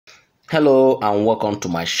Hello and welcome to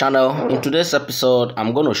my channel. In today's episode,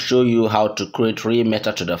 I'm going to show you how to create real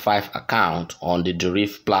Metatrader 5 account on the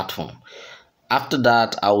Deriv platform. After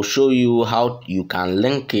that, I will show you how you can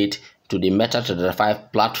link it to the Metatrader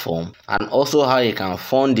 5 platform and also how you can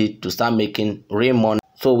fund it to start making real money.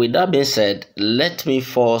 So with that being said, let me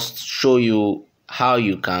first show you how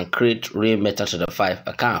you can create real Metatrader 5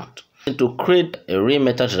 account. To create a real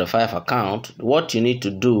Metatrader 5 account, what you need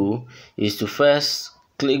to do is to first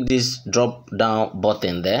click this drop down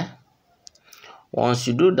button there. Once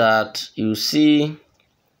you do that, you see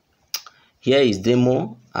here is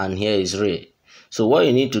demo and here is real. So what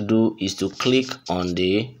you need to do is to click on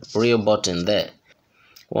the real button there.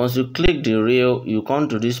 Once you click the real, you come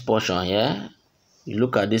to this portion here. You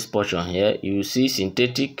look at this portion here, you see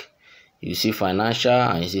synthetic, you see financial,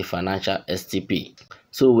 and you see financial STP.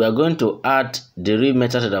 So we are going to add the real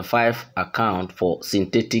Metatrader 5 account for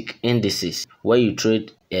synthetic indices, where you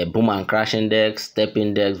trade a boom and crash index, step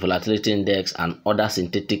index, volatility index, and other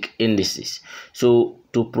synthetic indices. So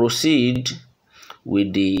to proceed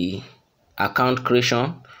with the account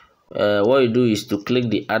creation, what you do is to click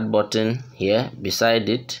the add button here beside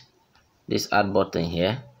it, this add button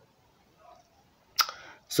here.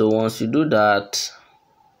 So once you do that,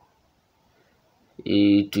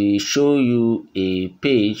 it will show you a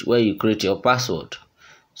page where you create your password.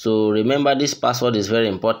 So remember, this password is very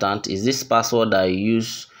important. Is this password that you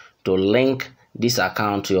use to link this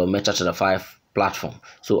account to your Metatrader 5 platform.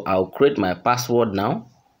 So I'll create my password now.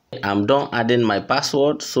 I'm done adding my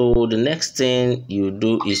password. So the next thing you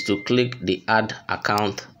do is to click the add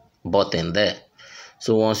account button there.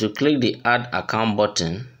 So once you click the add account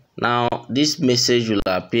button, now this message will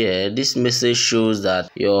appear. This message shows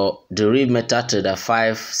that your Deriv Metatrader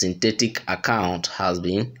 5 synthetic account has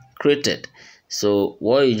been created. So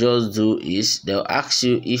what you just do is they'll ask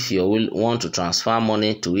you if you will want to transfer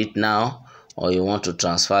money to it now or you want to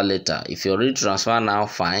transfer later. If you're ready to transfer now,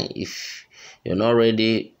 fine. If you're not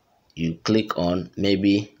ready, you click on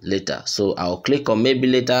maybe later. So I'll click on maybe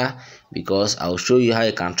later because I'll show you how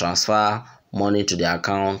you can transfer money to the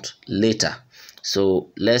account later. So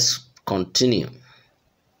let's continue.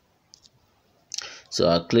 So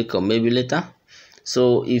I'll click on maybe later.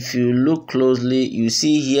 So if you look closely, you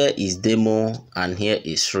see here is demo and here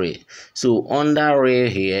is real. So under real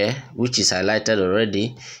here, which is highlighted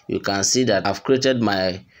already, you can see that I've created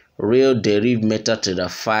my real Deriv Metatrader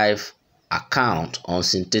 5 account on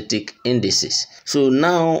synthetic indices. So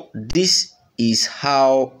now this is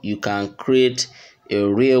how you can create a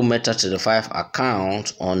real Metatrader 5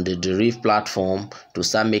 account on the Deriv platform to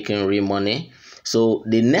start making real money. So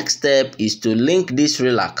the next step is to link this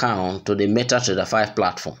real account to the Metatrader 5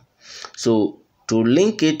 platform. So to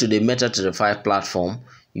link it to the Metatrader 5 platform,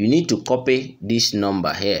 you need to copy this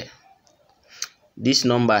number here. This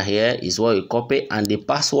number here is what you copy, and the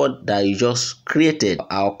password that you just created.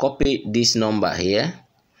 I'll copy this number here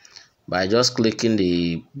by just clicking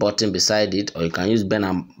the button beside it, or you can use pen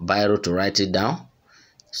and biro to write it down.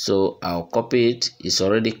 So I'll copy it. It's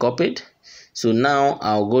already copied. So now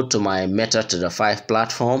I'll go to my Metatrader 5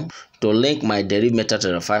 platform to link my Deriv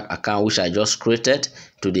Metatrader 5 account, which I just created,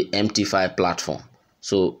 to the MT5 platform.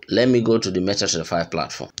 So let me go to the Metatrader 5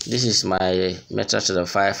 platform. This is my Metatrader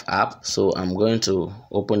 5 app. So I'm going to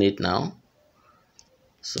open it now.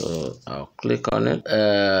 So I'll click on it.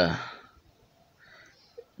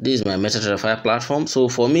 This is my Metatrader 5 platform. So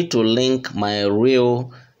for me to link my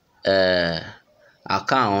real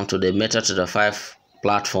account to the Metatrader 5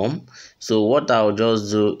 platform, so what I'll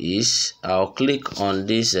just do is I'll click on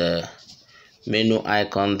this menu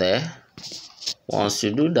icon there. Once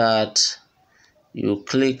you do that, you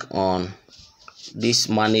click on this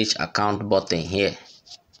manage account button here.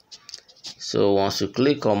 So once you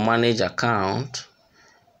click on manage account,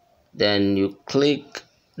 then you click,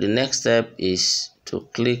 the next step is to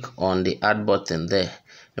click on the add button there.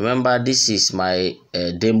 Remember, this is my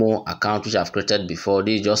demo account which I've created before.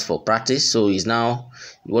 This is just for practice. So is now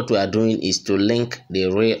what we are doing is to link the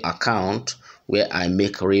real account where I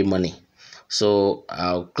make real money. So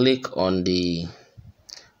I'll click on the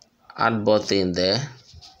add button there.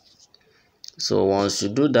 So once you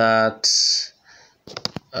do that,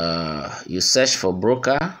 you search for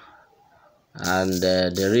broker and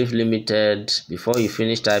Deriv Limited. Before you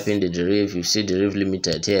finish typing the Deriv, you see Deriv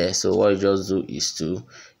Limited here. So what you just do is to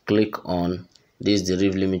click on this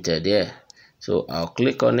Deriv Limited here. So I'll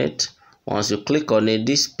click on it. Once you click on it,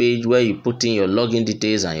 this page where you put in your login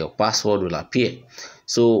details and your password will appear.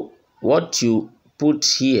 So what you put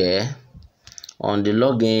here on the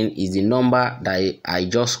login is the number that I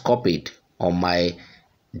just copied on my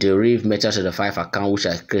Deriv Metatrader 5 account which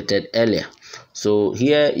I created earlier. So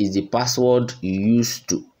here is the password you use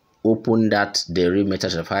to open that Deriv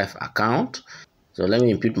Metatrader 5 account. So let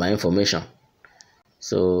me input my information.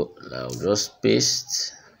 So I'll just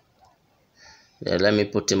paste. Let me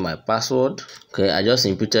put in my password. Okay, I just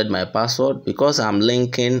inputted my password because I'm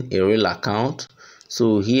linking a real account.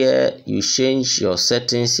 So here you change your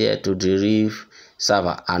settings here to Deriv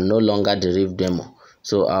server and no longer Deriv demo.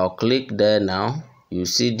 So I'll click there now. You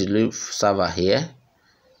see Deriv server here.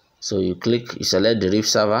 So you select Deriv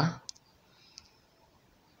server.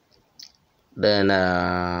 Then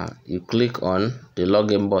you click on the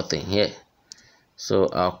login button here. So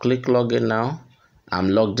I'll click login now. I'm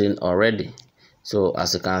logged in already. So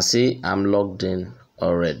as you can see, I'm logged in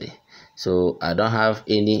already. So I don't have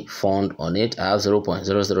any fund on it. I have 0.00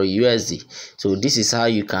 USD. So this is how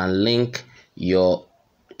you can link your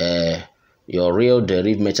real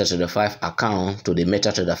Deriv Metatrader 5 account to the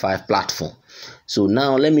Metatrader 5 platform. So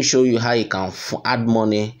now let me show you how you can add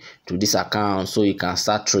money to this account so you can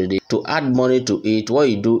start trading. To add money to it, what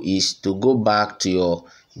you do is to go back to your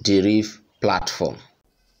Deriv platform.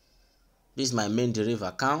 This is my main Deriv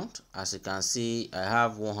account. As you can see, I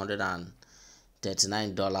have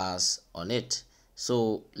 $139 on it.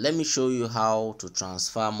 So let me show you how to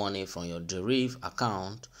transfer money from your Deriv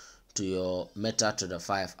account to your Metatrader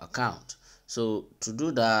 5 account. So to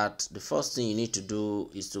do that, the first thing you need to do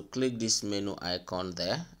is to click this menu icon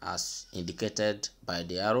there as indicated by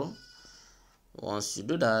the arrow. Once you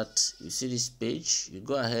do that, you see this page, you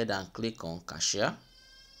go ahead and click on cashier.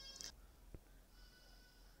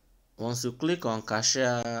 Once you click on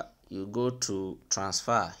cashier, you go to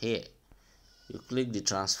transfer here. You click the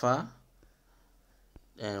transfer,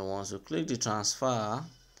 and once you click the transfer,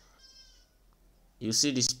 you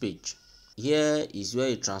see this page. Here is where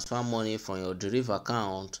you transfer money from your Deriv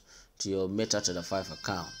account to your Metatrader 5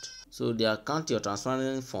 account. So the account you're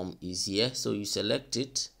transferring from is here, so you select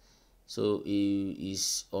it. So it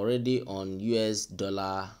is already on US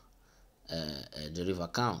dollar Deriv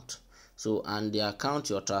account. So and the account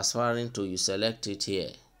you're transferring to, you select it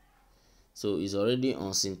here. So it's already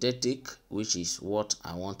on synthetic, which is what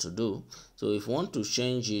I want to do. So if you want to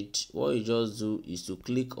change it, what you just do is to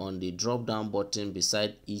click on the drop down button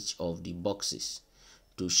beside each of the boxes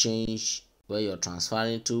to change where you're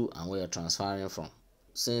transferring to and where you're transferring from.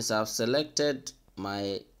 Since I've selected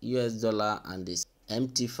my US dollar and this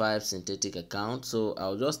MT5 synthetic account, so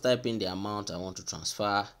I'll just type in the amount I want to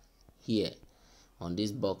transfer here on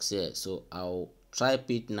this box here. So I'll type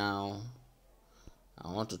it now.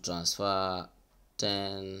 I want to transfer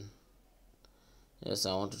 10. Yes,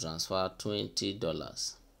 I want to transfer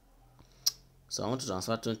 $20. So I want to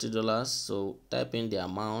transfer $20. So type in the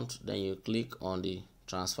amount, then you click on the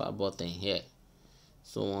transfer button here.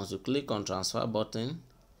 So once you click on transfer button,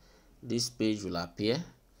 this page will appear.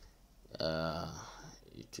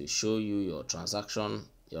 It will show you your transaction,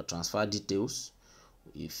 your transfer details.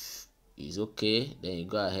 If it's okay, then you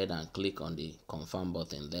go ahead and click on the confirm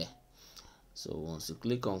button there. So once you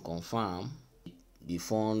click on confirm, the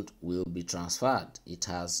fund will be transferred. It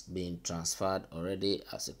has been transferred already,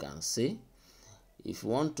 as you can see. If you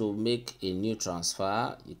want to make a new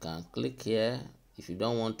transfer, you can click here. If you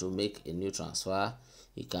don't want to make a new transfer,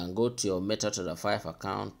 you can go to your Metatrader 5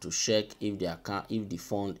 account to check if the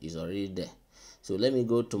fund is already there. So let me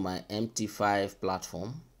go to my MT5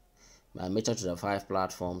 platform, my Metatrader 5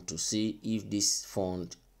 platform, to see if this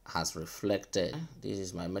fund has reflected. This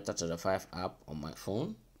is my Metatrader 5 app on my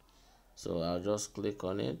phone. So I'll just click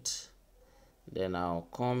on it. Then I'll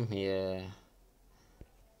come here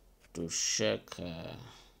to check.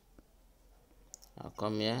 I'll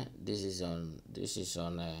come here. This is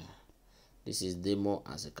demo,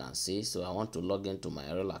 as you can see. So I want to log into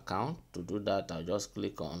my real account. To do that, I'll just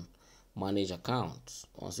click on manage account.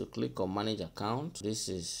 Once you click on manage account, this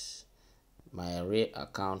is my real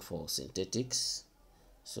account for synthetics.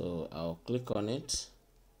 So I'll click on it.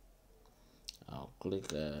 I'll click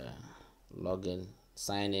login,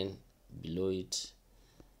 sign in below it.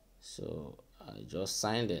 So I just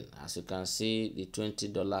signed in. As you can see, the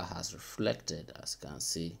 $20 has reflected. As you can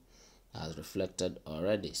see, has reflected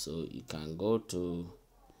already. So you can go to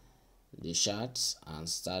the charts and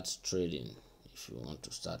start trading if you want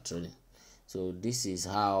to start trading. So this is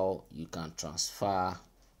how you can transfer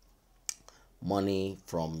money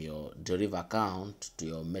from your Deriv account to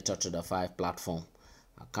your Metatrader 5 platform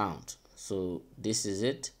account. So this is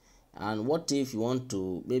it. And what if you want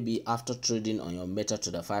to, maybe after trading on your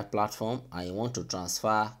Metatrader 5 platform, and you want to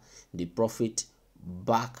transfer the profit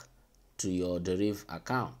back to your Deriv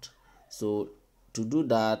account? So to do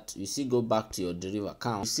that, you see, go back to your Deriv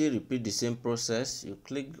account. You see, repeat the same process. You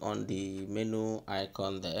click on the menu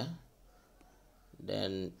icon there,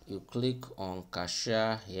 then you click on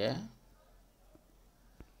cashier here,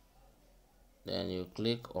 then you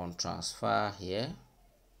click on transfer here,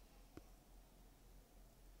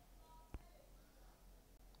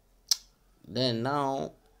 then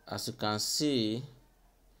now as you can see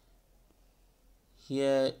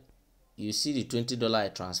here, you see the $20 I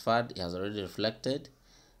transferred, it has already reflected,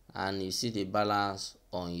 and you see the balance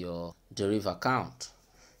on your Deriv account.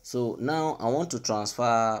 So now I want to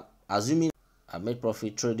transfer, assuming I made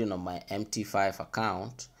profit trading on my MT5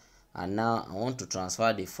 account, and now I want to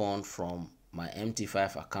transfer the fund from my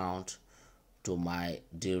MT5 account to my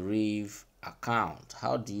Deriv account.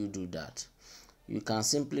 How do you do that? You can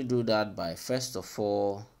simply do that by first of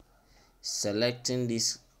all selecting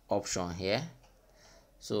this option here.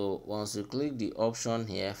 So once you click the option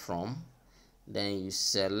here from, then you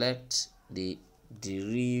select the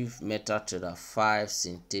Deriv Metatrader 5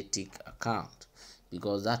 synthetic account,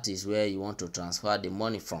 because that is where you want to transfer the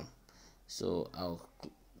money from. So I'll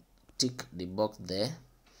tick the box there.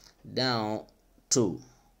 Down to,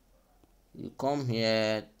 you come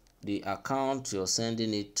here, the account you're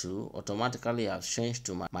sending it to automatically has changed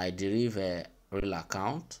to my Deriv real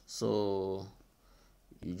account, so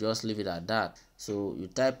you just leave it at that. So you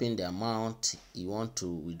type in the amount you want to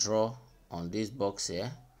withdraw on this box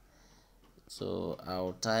here. So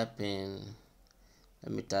I'll type in,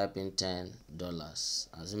 let me type in $10,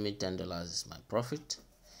 assuming $10 is my profit.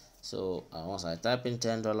 So once I type in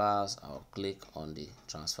 $10, I'll click on the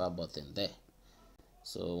transfer button there.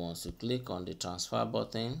 So once you click on the transfer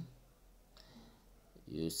button,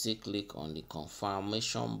 you see click on the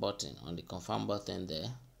confirmation button, on the confirm button there.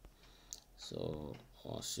 So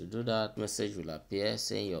once you do that, message will appear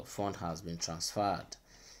saying your fund has been transferred.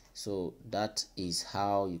 So that is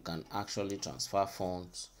how you can actually transfer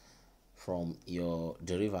funds from your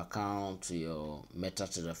Deriv account to your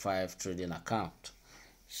Metatrader 5 trading account.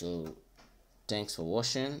 So thanks for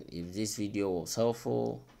watching. If this video was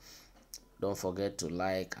helpful, don't forget to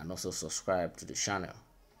like and also subscribe to the channel.